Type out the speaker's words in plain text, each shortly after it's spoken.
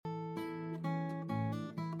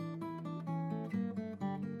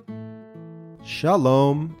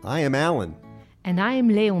Shalom, I am Alan. And I am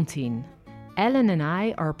Leontine. Ellen and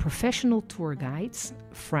I are professional tour guides,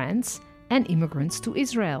 friends, and immigrants to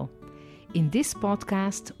Israel. In this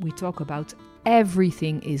podcast, we talk about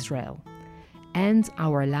everything Israel and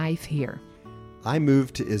our life here. I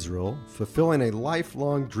moved to Israel, fulfilling a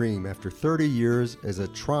lifelong dream after 30 years as a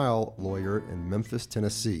trial lawyer in Memphis,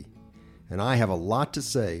 Tennessee. And I have a lot to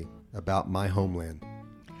say about my homeland.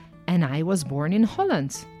 And I was born in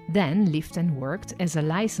Holland, then lived and worked as a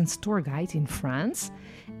licensed tour guide in France,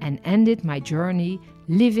 and ended my journey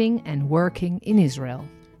living and working in Israel.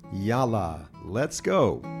 Yalla, let's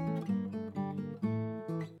go.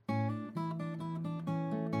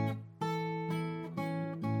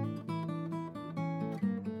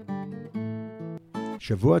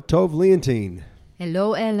 Shavua Tov, Leontine.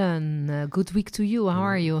 Hello, Ellen. Good week to you. How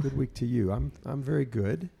are you? Good week to you. I'm very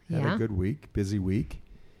good. Had Yeah? a good week, busy week,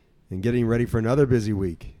 and getting ready for another busy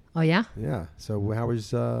week. Oh, yeah? Yeah. So how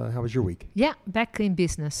was your week? Yeah, back in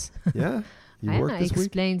business. Yeah. You I worked this week?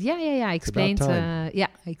 explained. Yeah. I explained. time.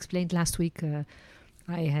 I explained last week.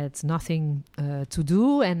 I had nothing to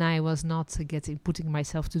do, and I was not putting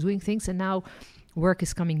myself to doing things. And now work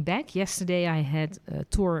is coming back. Yesterday I had a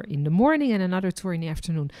tour in the morning and another tour in the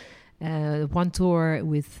afternoon. One tour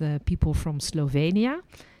with people from Slovenia,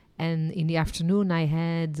 and in the afternoon I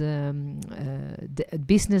had a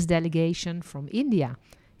business delegation from India,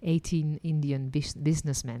 18 Indian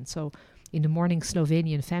businessmen. So in the morning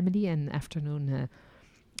Slovenian family, and afternoon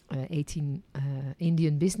 18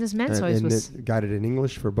 Indian businessmen. So it was it guided in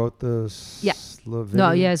English for both the Yeah. Slovenian?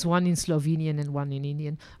 no, yes, one in Slovenian and one in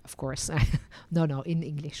Indian, of course. No, in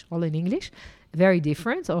English, all in English. Very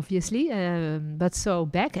different, obviously. But so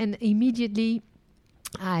back, and immediately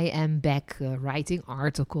I am back writing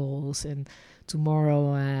articles. And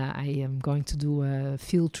tomorrow I am going to do a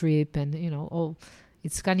field trip, and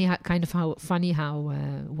it's kind of funny how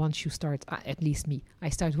once you start, at least me, I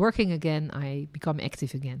start working again, I become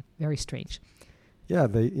active again. Very strange. Yeah,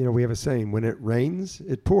 we have a saying: when it rains,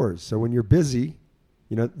 it pours. So when you're busy,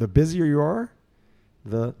 the busier you are,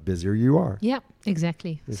 the busier you are. Yeah,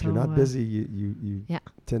 exactly. If So, you're not busy, you yeah.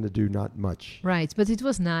 tend to do not much. Right, but it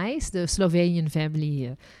was nice. The Slovenian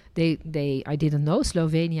family, I didn't know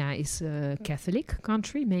Slovenia is a Catholic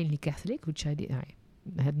country, mainly Catholic, which I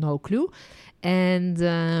had no clue. And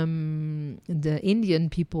the Indian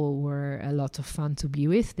people were a lot of fun to be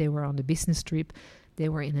with. They were on a business trip. They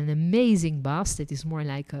were in an amazing bus that is more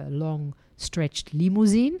like a long stretched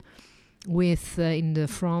limousine with in the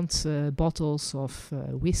front bottles of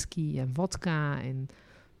whiskey and vodka, and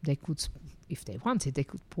they could, if they wanted, they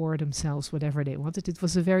could pour themselves whatever they wanted. It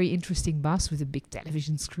was a very interesting bus with a big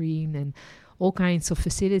television screen and all kinds of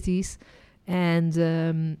facilities. And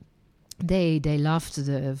they loved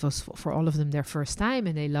it was for all of them their first time,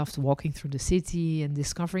 and they loved walking through the city and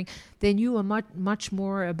discovering. They knew much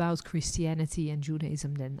more about Christianity and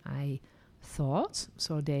Judaism than I thought.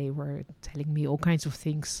 So they were telling me all kinds of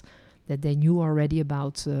things that they knew already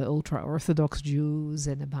about ultra-Orthodox Jews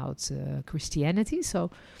and about Christianity.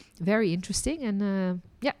 So very interesting, and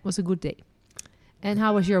it was a good day. And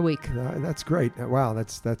how was your week? That's great. Wow,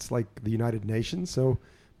 that's like the United Nations. So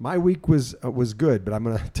my week was good, but I'm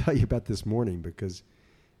going to tell you about this morning because,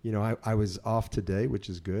 I was off today, which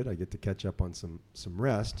is good. I get to catch up on some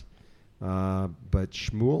rest. But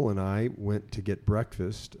Shmuel and I went to get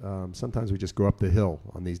breakfast. Sometimes we just go up the hill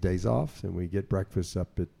on these days off, and we get breakfast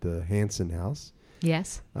up at the Hansen house.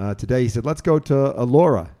 Yes. Today he said, let's go to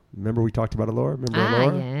Alora. Remember we talked about Alora? Remember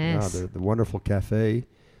Alora? Yes. The wonderful cafe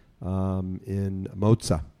in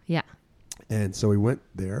Moza. Yeah. And so we went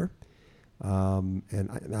there. And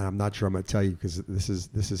I'm not sure I'm going to tell you because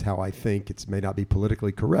this is how I think. It may not be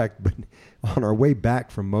politically correct, but on our way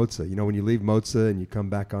back from Moza, when you leave Moza and you come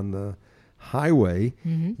back on the highway,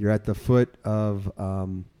 you're at the foot of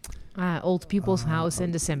Old people's house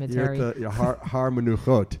and the cemetery. You're at the Har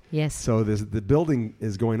Menuchot. Yes. So the building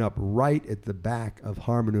is going up right at the back of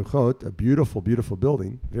Har Menuchot, a beautiful, beautiful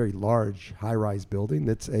building, very large, high-rise building.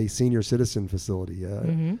 That's a senior citizen facility,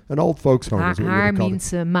 an old folks' home. Is what we Har would call it.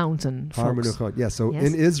 means mountain. Har folks. Menuchot. Yeah. So Yes.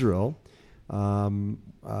 in Israel,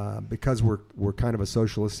 because we're kind of a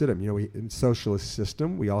socialist system, in socialist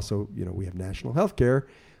system, we also we have national health care.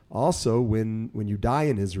 Also, when you die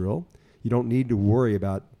in Israel, you don't need to worry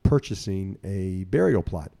about purchasing a burial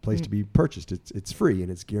plot, place to be purchased. It's free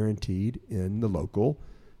and it's guaranteed in the local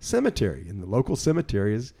cemetery. And the local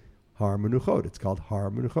cemetery is Har Menuchot. It's called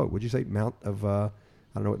Har Menuchot. Would you say Mount of? I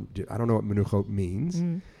don't know what Menuchot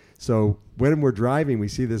means. So when we're driving, we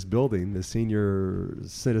see this building, the senior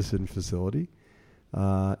citizen facility.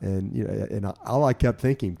 And you know, and all I kept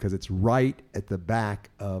thinking, because it's right at the back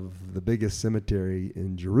of the biggest cemetery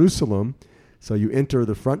in Jerusalem, so you enter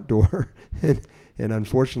the front door, and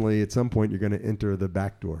unfortunately, at some point, you're going to enter the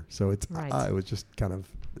back door. So it's it was just kind of,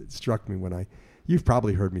 it struck me when you've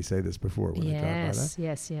probably heard me say this before when I talk about that.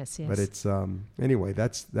 Yes. But it's anyway.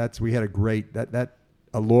 That's we had a great that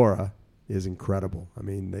Alora is incredible. I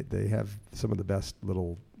mean, they have some of the best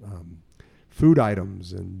little food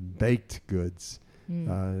items and baked goods.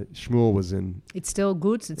 Shmuel was in. It's still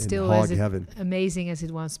good. It's still as amazing as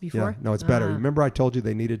it was before. Yeah, no, it's better. Remember, I told you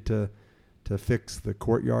they needed to fix the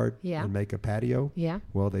courtyard and make a patio. Yeah.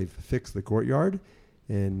 Well, they've fixed the courtyard,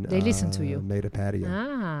 and they listened to you. Made a patio.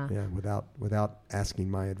 Yeah, without asking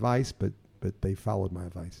my advice, but they followed my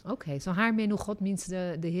advice. Okay, so Har Menuchot means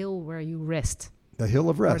the hill where you rest. The hill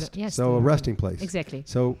of rest. So a resting place. Exactly.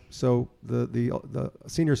 So the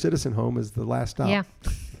senior citizen home is the last stop. Yeah.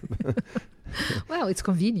 Well, it's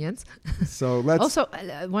convenient. So let's also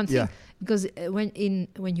one thing, because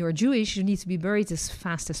when you're Jewish, you need to be buried as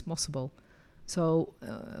fast as possible. So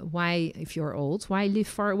why, if you're old, why live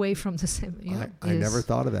far away from the cemetery? I never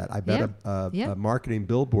thought of that. I bet a marketing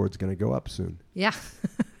billboard's going to go up soon. Yeah.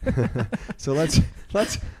 So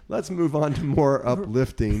let's move on to more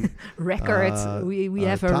uplifting records. We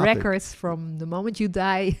have a record from the moment you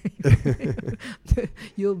die.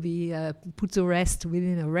 You'll be put to rest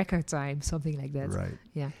within a record time, something like that. Right.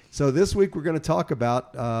 Yeah. So this week we're going to talk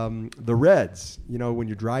about the reds. You know, when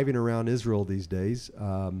you're driving around Israel these days,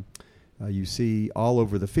 you see all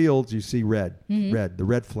over the fields, you see red. The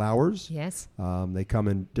red flowers. Yes. They come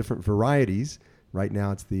in different varieties. Right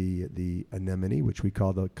now it's the anemone, which we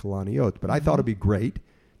call the kalaniyot. But I thought it'd be great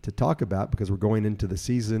to talk about, because we're going into the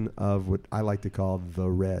season of what I like to call the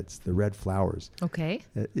reds, the red flowers. Okay.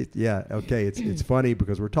 It's funny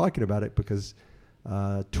because we're talking about it because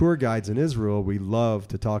tour guides in Israel, we love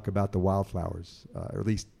to talk about the wildflowers, or at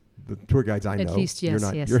least the tour guides I know. At least, yes, you're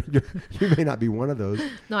not, yes. You may not be one of those.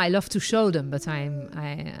 No, I love to show them, but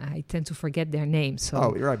I tend to forget their names. So.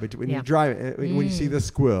 Oh, you're right. But when you drive, when you see the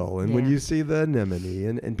squirrel and when you see the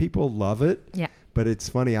anemone, and people love it. Yeah. But it's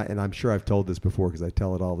funny, and I'm sure I've told this before because I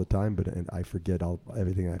tell it all the time, and I forget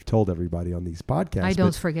everything I've told everybody on these podcasts. I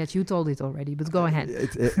don't forget. You told it already, but go ahead.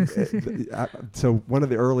 So one of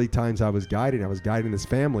the early times I was guiding this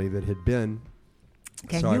family that had been...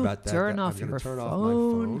 Can Sorry you about that. turn off I'm your turn phone? Off my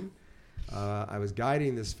phone. I was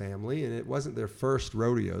guiding this family, and it wasn't their first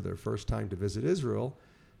rodeo, their first time to visit Israel.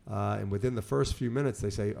 And within the first few minutes, they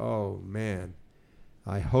say, "Oh man,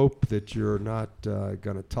 I hope that you're not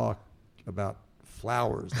going to talk about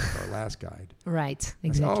flowers like our last guide." Right,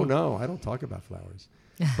 exactly. I said, "Oh no, I don't talk about flowers."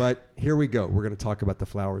 But here we go. We're going to talk about the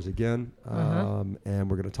flowers again, and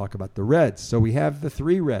we're going to talk about the reds. So we have the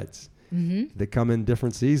three reds. That come in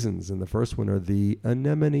different seasons, and the first one are the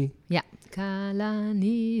anemone. Yeah,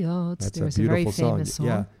 kalaniyot. That's There's a beautiful very famous song.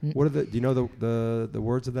 Yeah. What are do you know the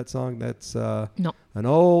words of that song? That's no. An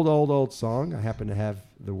old song. I happen to have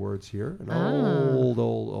the words here. An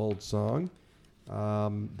old song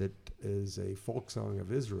that is a folk song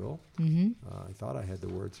of Israel. I thought I had the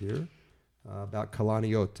words here about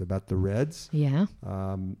kalaniyot, about the reds. Yeah.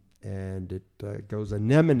 And it goes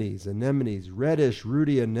anemones, reddish,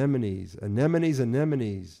 ruddy anemones,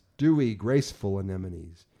 dewy, graceful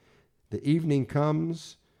anemones. The evening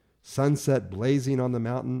comes, sunset blazing on the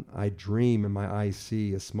mountain. I dream and my eyes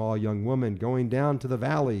see a small young woman going down to the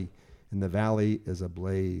valley, and the valley is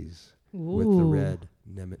ablaze with the red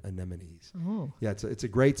anemones. Oh. Yeah, it's a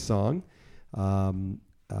great song.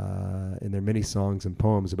 And there are many songs and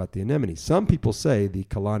poems about the anemone. Some people say the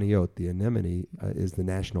kalaniyot, the anemone, is the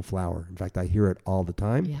national flower. In fact, I hear it all the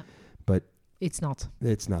time. Yeah. But it's not.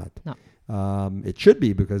 It's not. No. It should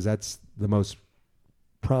be, because that's the most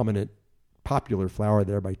prominent, popular flower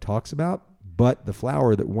that everybody talks about. But the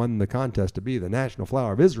flower that won the contest to be the national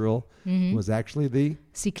flower of Israel was actually the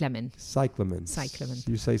cyclamen. Cyclamen.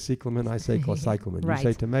 You say cyclamen, I say cyclamen. Right.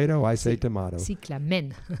 You say tomato, I say tomato.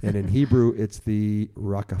 Cyclamen. And in Hebrew, it's the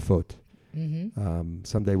rakafot.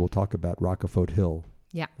 Someday we'll talk about Rakafot Hill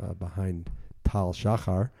behind Tal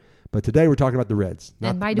Shachar. But today we're talking about the reds.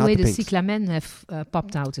 And by the way, the cyclamen have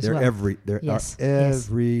popped out as well. They're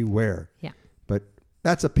everywhere. Yeah. But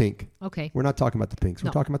that's a pink. Okay. We're not talking about the pinks.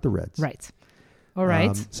 We're talking about the reds. Right. All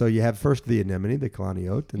right. So you have first the anemone, the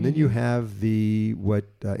kalaniyot, and then you have what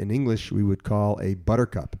in English we would call a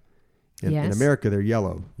buttercup. In America, they're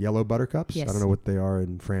yellow buttercups. Yes. I don't know what they are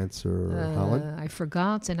in France or Holland. I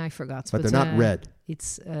forgot. But they're not red.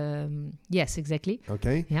 It's, yes, exactly.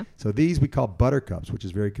 Okay. Yeah. So these we call buttercups, which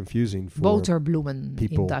is very confusing for boterbloemen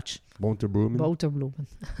people. In Dutch. Boterbloemen. Boterbloemen.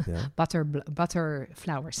 Yeah. Butter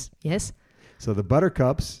flowers. Yes. So the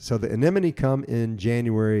buttercups, so the anemone come in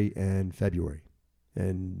January and February,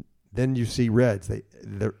 and then you see reds.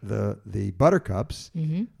 The buttercups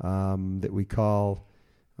that we call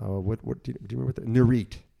what do you remember what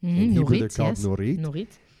nurit? In Hebrew they're called nurit. Nurit.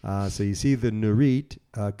 So you see the nurit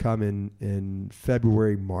come in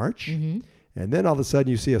February, March, and then all of a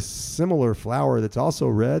sudden you see a similar flower that's also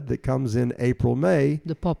red that comes in April, May.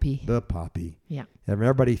 The poppy. The poppy. Yeah. And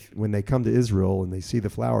everybody, when they come to Israel and they see the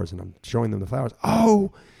flowers, and I'm showing them the flowers,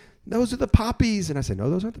 oh, those are the poppies. And I say, no,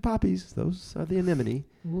 those aren't the poppies. Those are the anemone.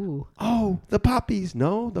 Ooh. Oh, the poppies.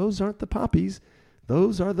 No, those aren't the poppies.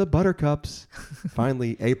 Those are the buttercups.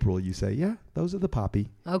 Finally, April, you say, yeah, those are the poppy.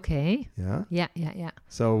 Okay. Yeah. Yeah.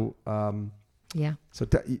 So, yeah. So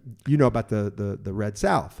you know about the Red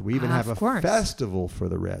South. We even have a festival for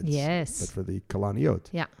the Reds. Yes. But for the kalaniyot.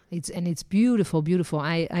 Yeah. It's beautiful, beautiful.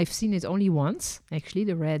 I've seen it only once, actually,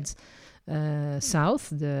 the Reds South,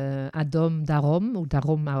 the Adom Darom, or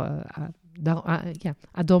Darom,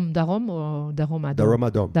 Adom Darom, or Darom Adom. Darom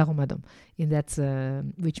Adom. Darom Adom. In that,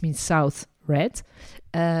 which means South Red.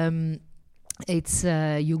 It's,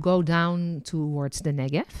 you go down towards the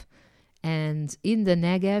Negev. And in the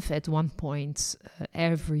Negev, at one point,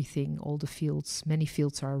 everything, all the fields, many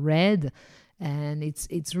fields are red, and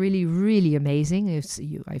it's really, really amazing.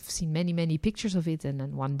 I've seen many pictures of it, and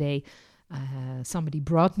then one day somebody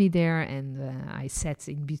brought me there, and I sat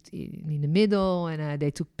in the middle, and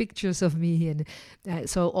they took pictures of me, and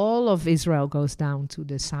so all of Israel goes down to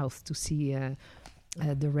the south to see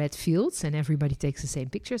the red fields, and everybody takes the same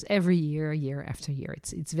pictures every year after year.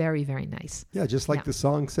 It's very, very nice. Yeah, just like the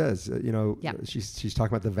song says, she's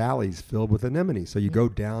talking about the valleys filled with anemone. So you go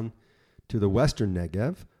down to the western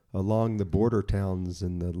Negev along the border towns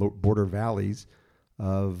and the border valleys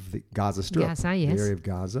of the Gaza Strip, Gaza, yes. The area of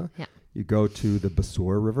Gaza. Yeah. You go to the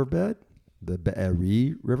Basor riverbed, the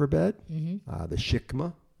Be'eri riverbed, the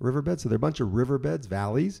Shikma riverbed. So there are a bunch of riverbeds,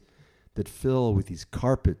 valleys, that fill with these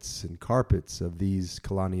carpets and carpets of these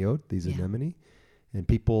kalaniyot, these anemone, and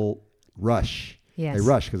people rush. Yes. They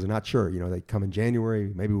rush because they're not sure. They come in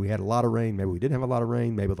January. Maybe we had a lot of rain. Maybe we didn't have a lot of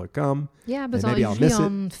rain. Maybe they'll come. Yeah, but maybe usually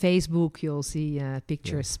on Facebook you'll see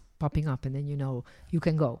pictures popping up, and then you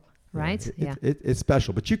can go, right? It's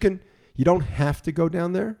special, but you don't have to go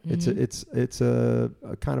down there. It's a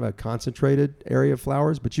kind of a concentrated area of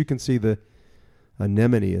flowers, but you can see the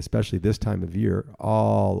anemone, especially this time of year,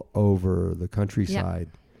 all over the countryside.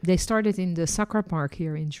 Yeah. They started in the soccer park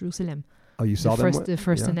here in Jerusalem. Oh, you saw them? The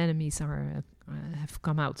first anemones have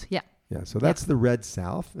come out. Yeah. Yeah, so that's the Red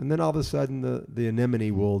South. And then all of a sudden the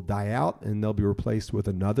anemone will die out and they'll be replaced with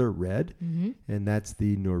another red. And that's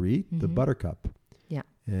the nurit, the buttercup. Yeah.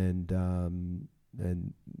 And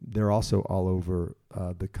they're also all over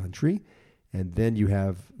the country. And then you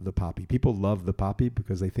have the poppy. People love the poppy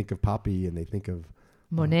because they think of poppy and they think of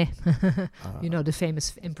Monet. The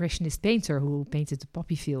famous impressionist painter who painted the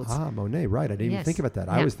poppy fields. Monet, right. I didn't even think about that.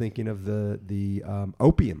 I was thinking of the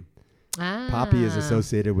opium. Poppy is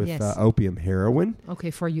associated with opium, heroin.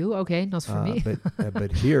 Okay, for you. Okay, not for me.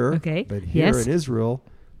 But here, in Israel,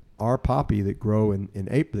 our poppy that grow in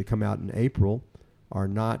April, that come out in April, are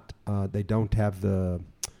not. They don't have the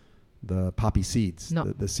poppy seeds,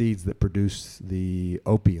 the seeds that produce the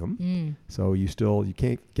opium. So you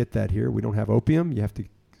can't get that here. We don't have opium. You have to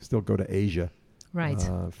still go to Asia, right?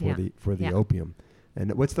 For the opium.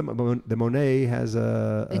 And what's the Monet has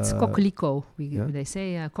a... It's coquelicot. They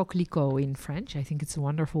say coquelicot in French. I think it's a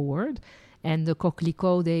wonderful word. And the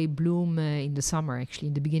coquelicot, they bloom in the summer, actually,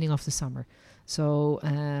 in the beginning of the summer. So,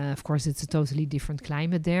 of course, it's a totally different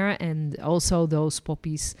climate there. And also those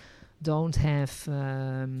poppies don't have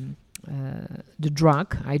the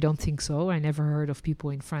drug. I don't think so. I never heard of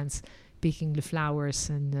people in France picking the flowers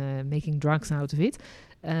and making drugs out of it.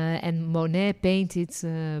 And Monet painted,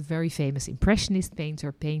 very famous impressionist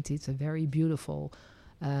painter, painted a very beautiful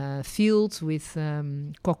field with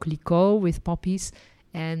coquelicot, with poppies.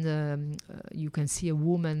 And you can see a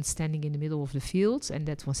woman standing in the middle of the fields, and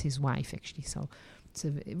that was his wife, actually. So it's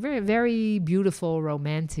a very, very beautiful,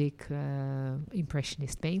 romantic,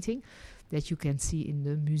 impressionist painting that you can see in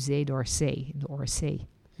the Musée d'Orsay, in the Orsay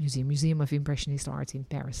Museum of Impressionist Art in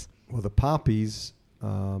Paris. Well, the poppies,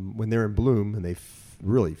 when they're in bloom, and they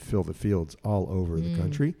really fill the fields all over the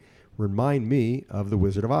country, remind me of The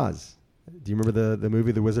Wizard of Oz. Do you remember the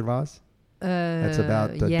movie The Wizard of Oz? That's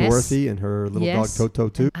about Dorothy and her little dog Toto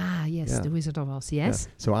too. The Wizard of Oz. Yes.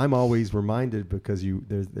 Yeah. So I'm always reminded because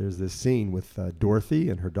there's this scene with Dorothy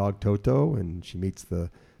and her dog Toto, and she meets the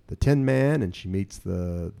Tin Man, and she meets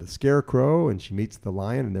the Scarecrow, and she meets the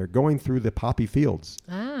Lion, and they're going through the poppy fields.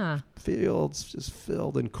 Fields just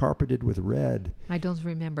filled and carpeted with red. I don't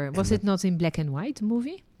remember. Was it not in black and white, the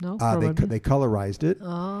movie? No, they colorized it.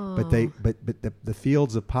 Oh. But the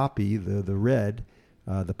fields of poppy, the red,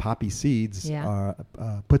 the poppy seeds,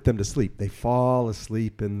 put them to sleep. They fall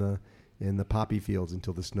asleep in the poppy fields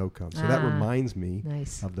until the snow comes. So that reminds me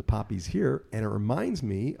of the poppies here, and it reminds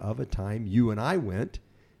me of a time you and I went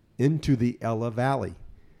into the Ella Valley.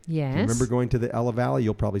 Yes. Do you remember going to the Ella Valley?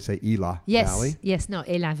 You'll probably say Ela Valley. Yes, no,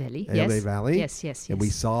 Ela Valley. Ela Valley. Yes. And we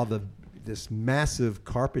saw this massive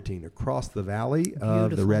carpeting across the valley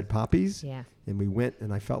of the red poppies. Yeah. And we went,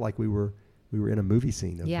 and I felt like we were in a movie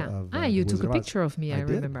scene. You took a picture of me, I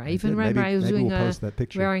remember. I even remember I was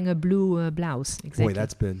wearing a blue blouse. Exactly.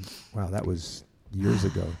 Boy, that was years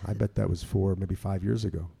ago. I bet that was maybe 5 years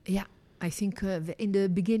ago. Yeah. I think in the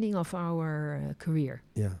beginning of our career.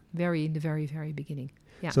 Yeah. In the very, very beginning.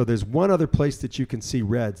 Yeah. So there's one other place that you can see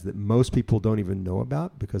reds that most people don't even know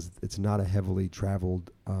about because it's not a heavily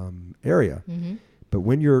traveled area. Mm-hmm. But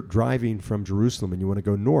when you're driving from Jerusalem and you want to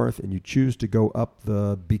go north and you choose to go up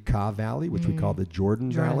the Bekaa Valley, which we call the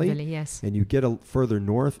Jordan Valley, yes. and you get further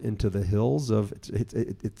north into the hills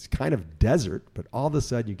it's kind of desert, but all of a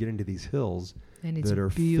sudden you get into these hills that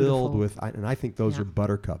are filled with, and I think those are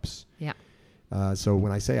buttercups. Yeah. So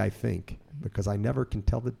when I say I think, because I never can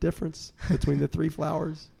tell the difference between the three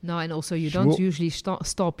flowers. No, and also you don't usually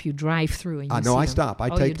stop. You drive through and you see I them. stop. I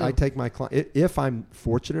take my client, if I'm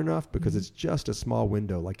fortunate enough, because it's just a small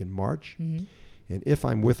window, like in March. Mm-hmm. And if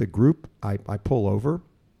I'm with a group, I pull over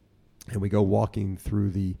and we go walking through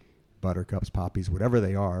the buttercups, poppies, whatever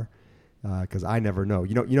they are, because I never know.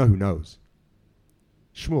 You know who knows?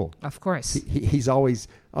 Shmuel. Of course. He's always,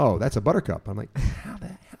 that's a buttercup. I'm like, how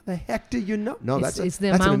the heck do you know? No, that's an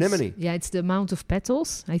anemone. Yeah, it's the amount of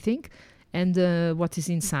petals, I think, and what is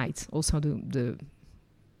inside. Also the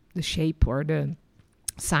shape or the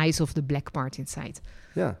size of the black part inside.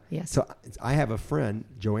 Yeah. Yes. So I have a friend,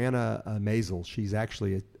 Joanna Maisel. She's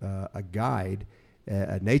actually a guide,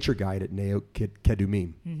 a nature guide at Neo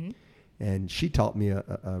Kedumim. Mm-hmm. And she taught me a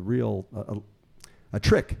real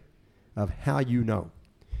trick of how you know.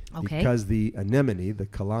 Okay. Because the anemone, the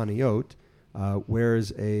kalaniyot,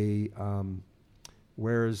 wears a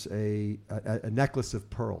necklace of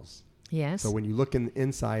pearls. Yes. So when you look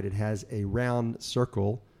inside, it has a round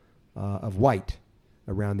circle of white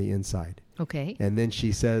around the inside. Okay. And then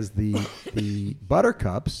she says the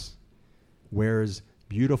buttercups wears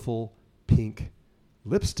beautiful pink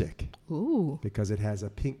lipstick. Ooh. Because it has a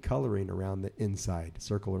pink coloring around the inside,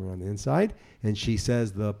 circle around the inside. And she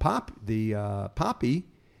says the poppy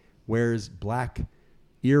wears black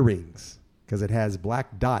earrings because it has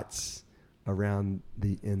black dots around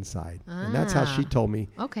the inside. And that's how she told me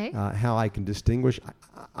how I can distinguish.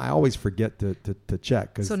 I always forget to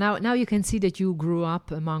check. So now you can see that you grew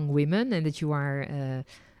up among women and that you are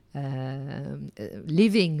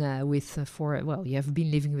living with you have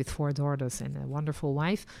been living with 4 daughters and a wonderful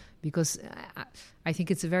wife, because I think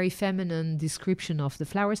it's a very feminine description of the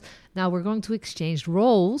flowers. Now we're going to exchange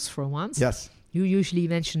roles for once. Yes. You usually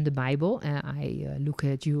mention the Bible. I look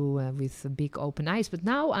at you with big open eyes, but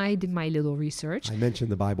now I did my little research. I mentioned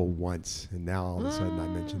the Bible once, and now all of a sudden I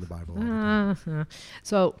mention the Bible.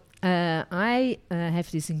 So I have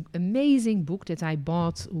this amazing book that I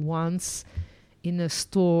bought once in a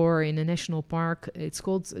store in a national park. It's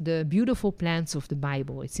called The Beautiful Plants of the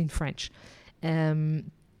Bible. It's in French. And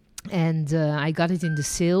I got it in the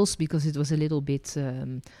sales because it was a little bit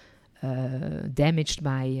damaged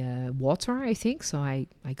by water, I think. So I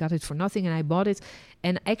got it for nothing and I bought it.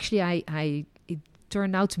 And actually it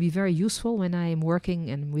turned out to be very useful when I am working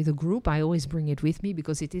and with a group. I always bring it with me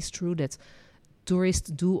because it is true that tourists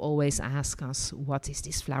do always ask us, what is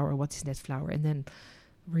this flower? What is that flower? And then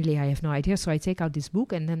really I have no idea. So I take out this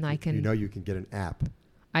book and then I can... you can get an app.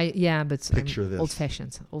 But picture this.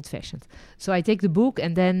 Old-fashioned. So I take the book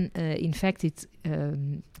and then, in fact, it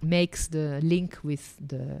makes the link with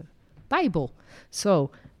the Bible.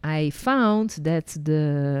 So I found that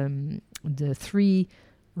the 3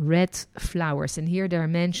 red flowers, and here they are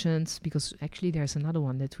mentioned because actually there's another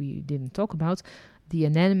one that we didn't talk about, the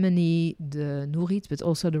anemone, the nurit, but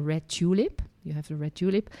also the red tulip. You have the red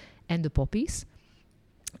tulip and the poppies.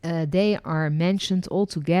 They are mentioned all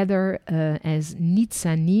together as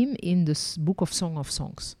nitzanim in the book of Song of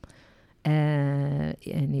Songs. And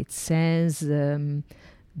it says the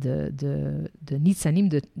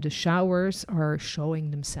nitzanim, the showers, are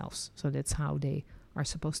showing themselves. So that's how they are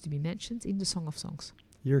supposed to be mentioned in the Song of Songs.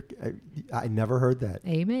 I never heard that.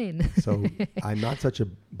 Amen. So I'm not such a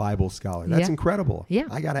Bible scholar. That's incredible. Yeah.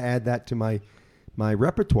 I got to add that to my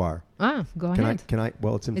repertoire. Go ahead. Can I?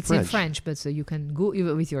 Well, it's in French. It's in French, but you can go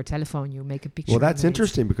with your telephone. You make a picture. Well, that's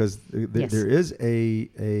interesting because there is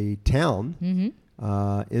a town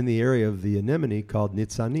in the area of the anemone called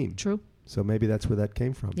Nitsanim. True. So maybe that's where that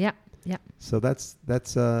came from. Yeah. Yeah. So that's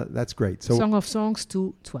great. So Song of Songs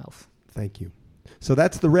 2:12. Thank you. So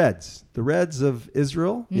that's the reds of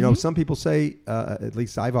Israel. You know, some people say, at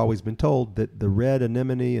least I've always been told, that the red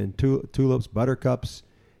anemone and tulips, buttercups,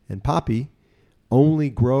 and poppy only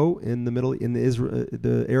grow in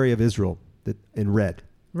the area of Israel in red.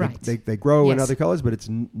 Right. They grow in other colors, but it's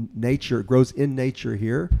nature. It grows in nature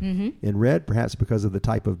here in red, perhaps because of the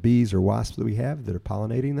type of bees or wasps that we have that are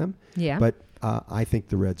pollinating them. Yeah. But I think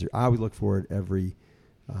the reds I always look forward every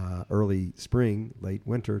early spring, late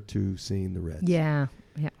winter to seeing the reds. Yeah.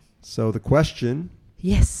 Yeah. So the question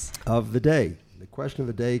of the day. The question of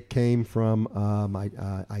the day came from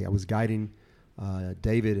I was guiding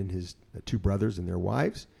David and his two brothers and their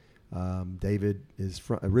wives. David is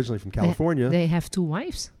originally from California. They have two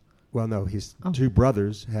wives? Well, no, his two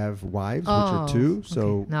brothers have wives, which are two. Okay.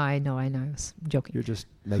 So no, I know. I was joking. You're just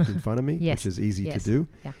making fun of me, which is easy to do.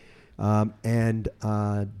 Yeah. And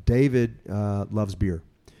David loves beer.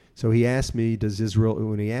 So he asked me,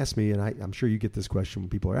 when he asked me, and I'm sure you get this question when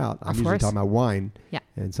people are out, I'm usually talking about wine. Yeah.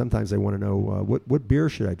 And sometimes they want to know, what beer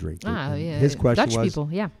should I drink? His question Dutch was... people,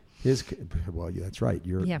 yeah. That's right.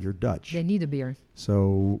 You're Dutch. They need a beer.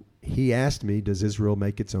 So he asked me, does Israel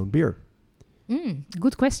make its own beer?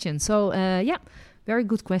 Good question. So, very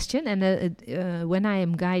good question. And when I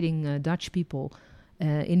am guiding Dutch people,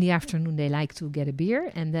 in the afternoon, they like to get a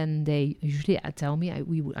beer, and then they usually tell me I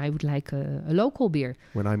would like a local beer.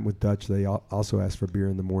 When I'm with Dutch, they also ask for beer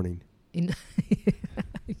in the morning. In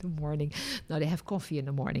the morning. No, they have coffee in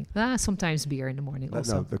the morning. Sometimes beer in the morning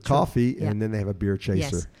also. No, the coffee, and then they have a beer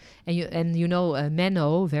chaser. Yes. And you know,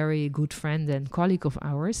 Menno, very good friend and colleague of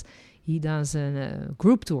ours, he does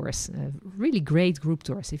group tours, really great group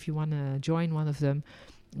tours. If you want to join one of them,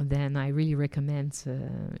 then I really recommend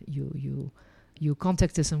you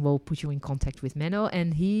contact us and we'll put you in contact with Menno.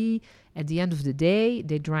 And he, at the end of the day,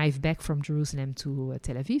 they drive back from Jerusalem to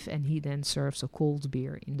Tel Aviv, and he then serves a cold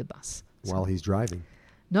beer in the bus. While he's driving?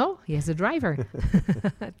 No, he has a driver.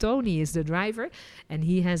 Tony is the driver, and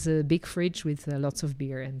he has a big fridge with lots of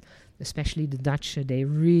beer, and especially the Dutch, they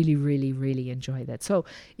really, really, really enjoy that. So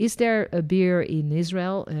is there a beer in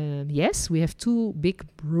Israel? Yes, we have two big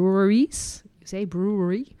breweries. You say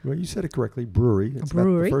brewery? Well, you said it correctly, brewery. It's not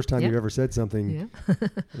the first time you've ever said something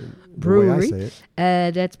brewery, the way I say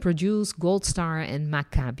it. That produce Gold Star and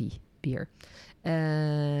Maccabi beer.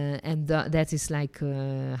 And that is like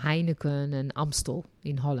Heineken and Amstel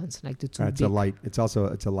in Holland, like the two big.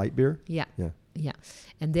 It's a light beer? Yeah.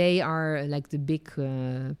 And they are like the big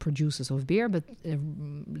producers of beer, but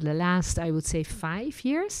the last, I would say, 5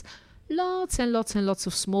 years, lots and lots and lots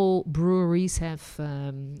of small breweries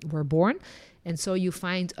were born. And so you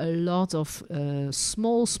find a lot of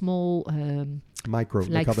small like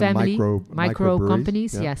family micro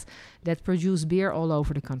companies, yes, that produce beer all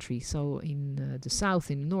over the country. So in the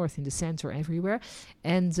south, in the north, in the center, everywhere.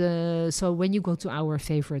 And so when you go to our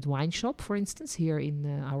favorite wine shop, for instance, here in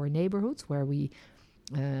our neighborhood, where we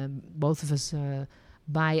both of us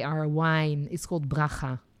buy our wine, it's called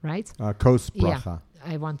Bracha, right? Kos Bracha. Yeah.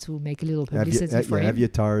 I want to make a little publicity for him.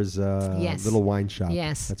 Evyatar's little wine shop.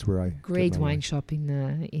 Yes, that's where I great wine shop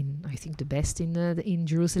in I think the best in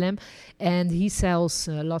Jerusalem, and he sells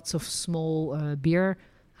lots of small beer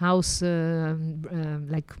house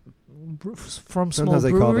like from sometimes small breweries. Sometimes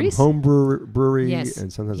they call them home brewery, yes.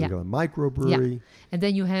 And sometimes they call them microbrewery. Yeah. And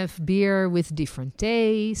then you have beer with different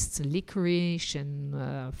tastes, licorice and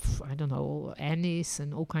I don't know, anise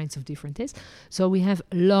and all kinds of different tastes. So we have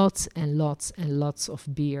lots and lots and lots of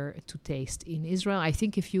beer to taste in Israel. I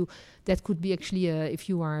think that could be actually, if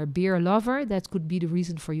you are a beer lover, that could be the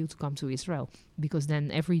reason for you to come to Israel, because then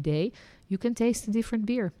every day you can taste a different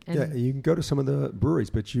beer. And you can go to some of the breweries,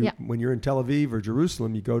 but when you're in Tel Aviv or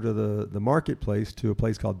Jerusalem, you go to the marketplace, to a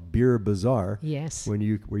place called Beer Bazaar. Yes. Where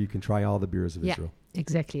you can try all the beers of Israel.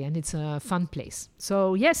 Exactly, and it's a fun place.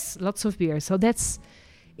 So yes, lots of beer. So that's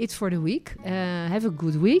it for the week. Have a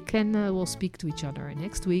good week, and we'll speak to each other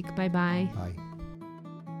next week. Bye-bye. Bye.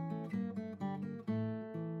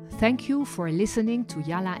 Thank you for listening to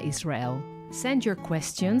Yalla Israel. Send your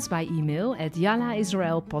questions by email at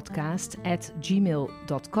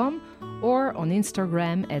yallaisraelpodcast@gmail.com or on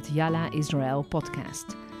Instagram at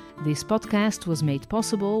yallaisraelpodcast. This podcast was made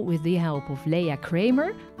possible with the help of Leah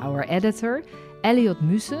Kramer, our editor, Elliot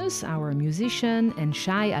Muses, our musician, and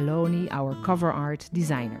Shai Aloni, our cover art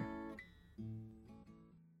designer.